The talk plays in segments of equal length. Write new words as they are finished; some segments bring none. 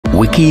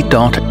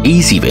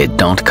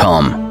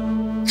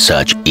wiki.ezvid.com.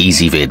 Search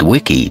Ezvid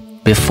Wiki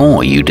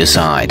before you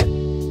decide.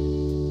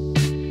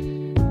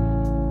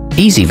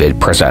 Ezvid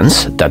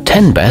presents the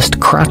 10 best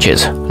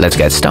crutches. Let's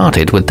get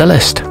started with the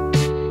list.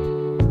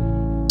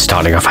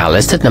 Starting off our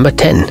list at number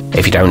 10.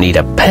 If you don't need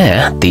a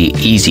pair, the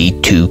Easy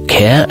to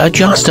Care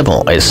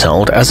Adjustable is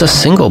sold as a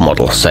single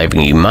model,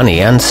 saving you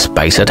money and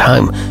space at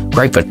home.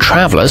 Great for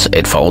travelers,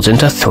 it folds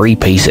into 3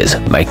 pieces,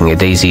 making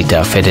it easy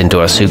to fit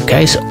into a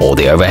suitcase or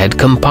the overhead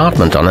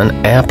compartment on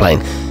an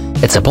airplane.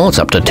 It supports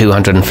up to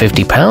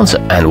 250 pounds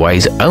and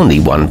weighs only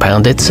 1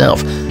 pound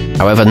itself.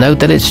 However, note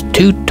that it's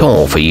too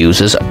tall for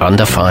users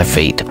under 5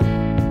 feet.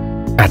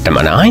 At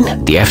number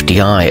 9, the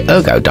FDI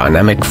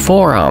ergodynamic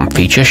forearm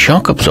features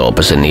shock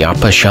absorbers in the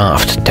upper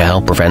shaft to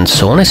help prevent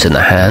soreness in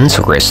the hands,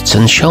 wrists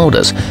and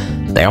shoulders.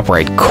 They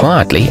operate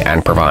quietly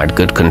and provide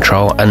good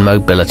control and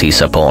mobility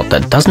support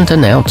that doesn't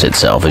announce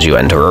itself as you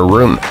enter a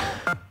room.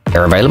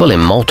 They're available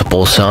in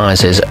multiple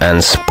sizes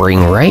and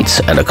spring rates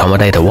and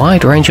accommodate a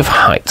wide range of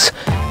heights,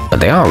 but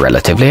they are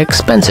relatively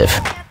expensive.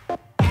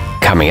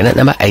 Coming in at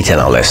number 8 on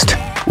our list.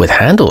 With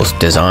handles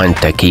designed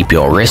to keep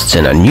your wrists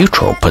in a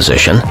neutral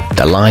position,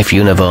 the Life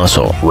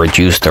Universal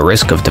reduce the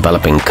risk of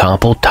developing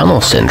carpal tunnel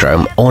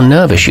syndrome or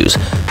nerve issues.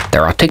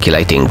 Their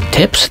articulating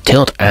tips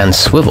tilt and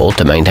swivel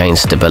to maintain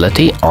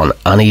stability on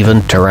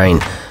uneven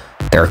terrain.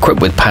 They're equipped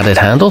with padded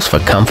handles for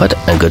comfort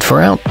and good for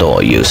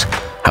outdoor use.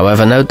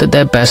 However, note that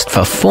they're best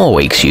for 4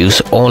 weeks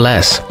use or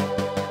less.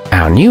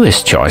 Our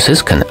newest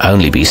choices can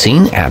only be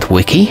seen at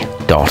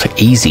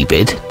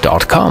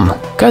wiki.ezvid.com.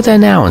 Go there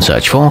now and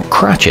search for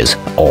Crutches,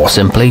 or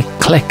simply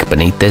click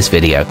beneath this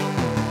video.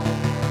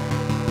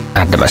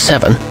 At number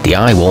 7, the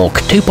iwalk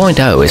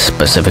 2.0 is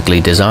specifically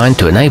designed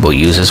to enable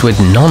users with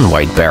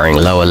non-weight-bearing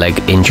lower leg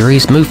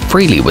injuries move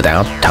freely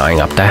without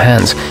tying up their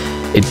hands.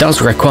 It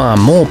does require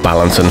more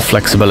balance and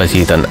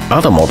flexibility than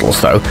other models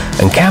though,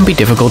 and can be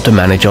difficult to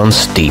manage on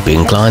steep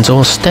inclines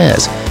or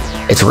stairs.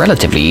 It's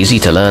relatively easy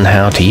to learn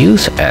how to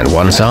use, and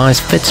one size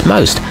fits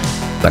most,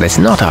 but it's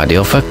not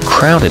ideal for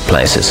crowded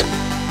places.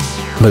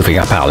 Moving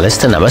up our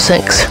list to number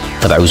 6.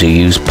 For those who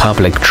use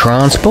public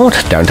transport,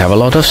 don't have a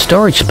lot of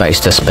storage space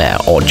to spare,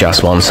 or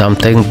just want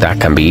something that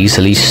can be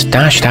easily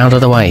stashed out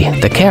of the way,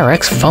 the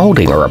carex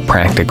folding are a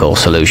practical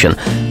solution.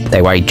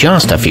 They weigh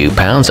just a few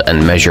pounds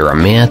and measure a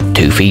mere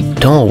 2 feet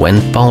tall when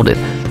folded.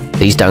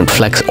 These don't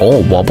flex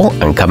or wobble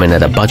and come in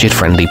at a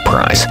budget-friendly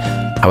price.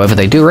 However,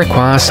 they do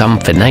require some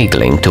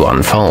finagling to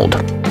unfold.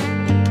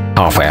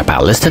 Halfway up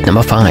our list at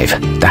number 5.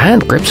 The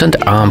hand grips and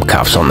arm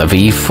cuffs on the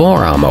Vive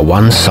forearm are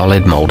one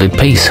solid molded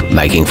piece,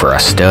 making for a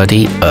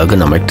sturdy,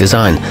 ergonomic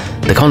design.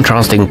 The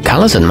contrasting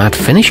colors and matte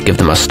finish give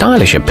them a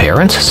stylish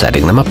appearance,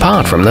 setting them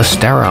apart from the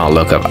sterile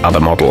look of other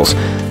models.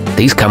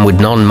 These come with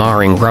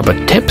non-marring rubber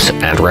tips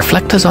and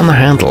reflectors on the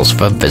handles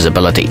for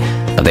visibility,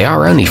 but they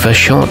are only for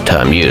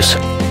short-term use.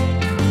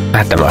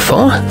 At number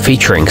 4,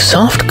 featuring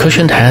soft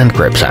cushioned hand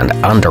grips and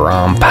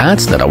underarm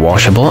pads that are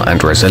washable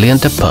and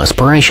resilient to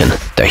perspiration,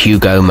 the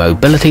Hugo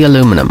Mobility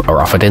Aluminum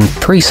are offered in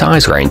 3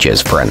 size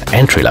ranges for an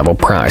entry-level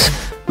price,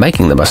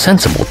 making them a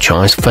sensible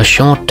choice for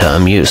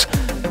short-term use.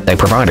 They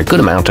provide a good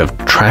amount of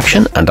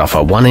traction and offer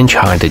 1-inch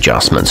height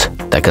adjustments.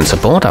 They can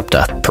support up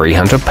to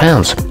 300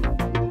 pounds.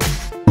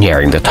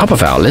 Nearing the top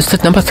of our list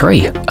at number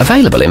 3,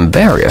 available in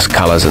various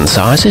colors and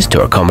sizes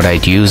to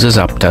accommodate users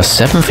up to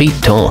 7 feet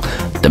tall,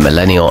 the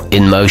Millennial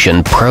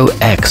InMotion Pro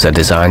X are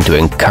designed to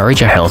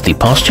encourage a healthy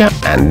posture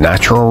and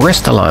natural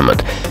wrist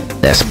alignment.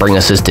 Their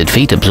spring-assisted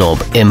feet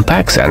absorb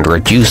impacts and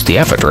reduce the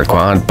effort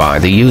required by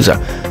the user.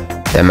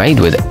 They're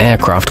made with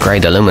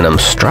aircraft-grade aluminum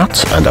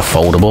struts and are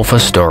foldable for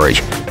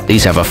storage.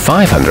 These have a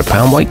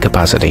 500-pound weight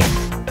capacity.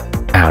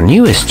 Our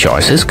newest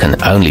choices can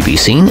only be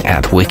seen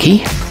at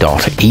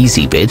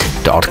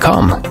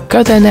wiki.ezvid.com.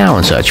 Go there now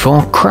and search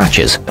for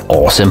Crutches,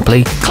 or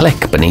simply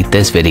click beneath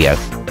this video.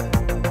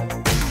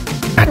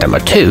 At number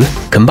 2,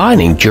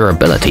 combining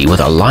durability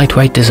with a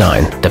lightweight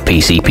design, the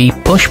PCP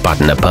push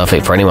button are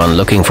perfect for anyone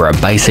looking for a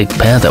basic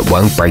pair that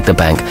won't break the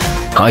bank.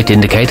 Height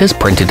indicators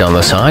printed on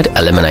the side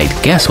eliminate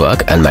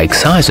guesswork and make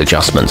size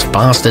adjustments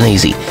fast and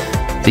easy.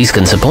 These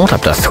can support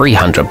up to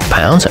 300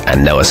 pounds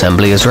and no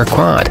assembly is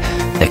required.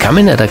 They come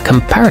in at a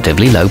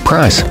comparatively low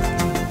price.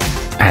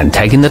 And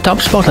taking the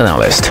top spot on our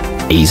list,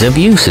 ease of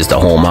use is the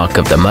hallmark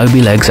of the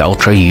mobilegs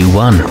Ultra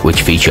U1,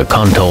 which feature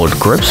contoured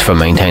grips for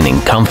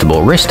maintaining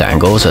comfortable wrist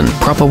angles and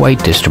proper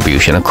weight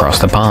distribution across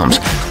the palms.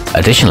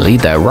 Additionally,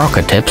 their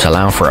rocker tips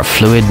allow for a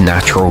fluid,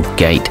 natural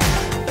gait.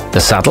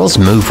 The saddles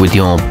move with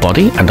your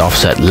body and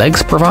offset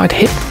legs provide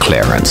hip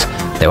clearance.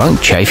 They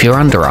won't chafe your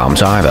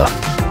underarms either.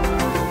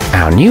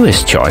 Our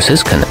newest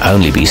choices can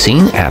only be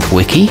seen at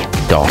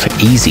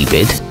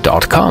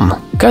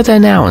wiki.ezvid.com. Go there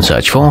now and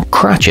search for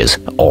Crutches,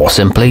 or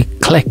simply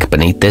click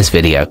beneath this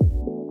video.